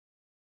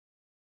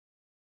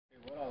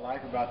What I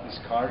like about this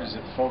cart is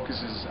it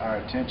focuses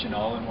our attention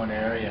all in one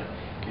area.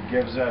 It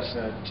gives us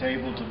a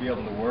table to be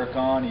able to work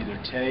on, either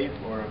tape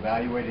or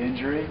evaluate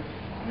injury,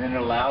 and then it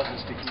allows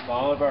us to keep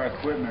all of our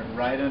equipment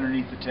right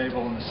underneath the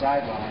table on the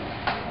sideline.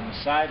 On the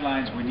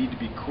sidelines, we need to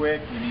be quick,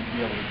 we need to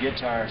be able to get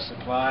to our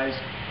supplies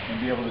and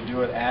be able to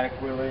do it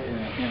adequately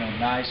in a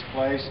nice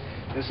place.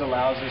 This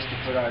allows us to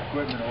put our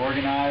equipment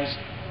organized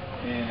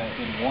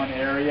in one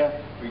area.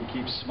 We can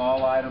keep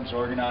small items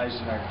organized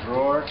in our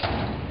drawer,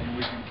 and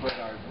we can put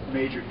our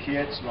major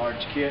kits,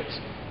 large kits,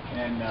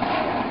 and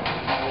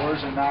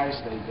doors are nice.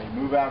 They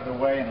move out of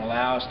the way and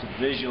allow us to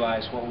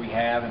visualize what we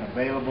have and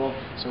available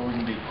so we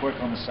can be quick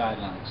on the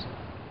sidelines.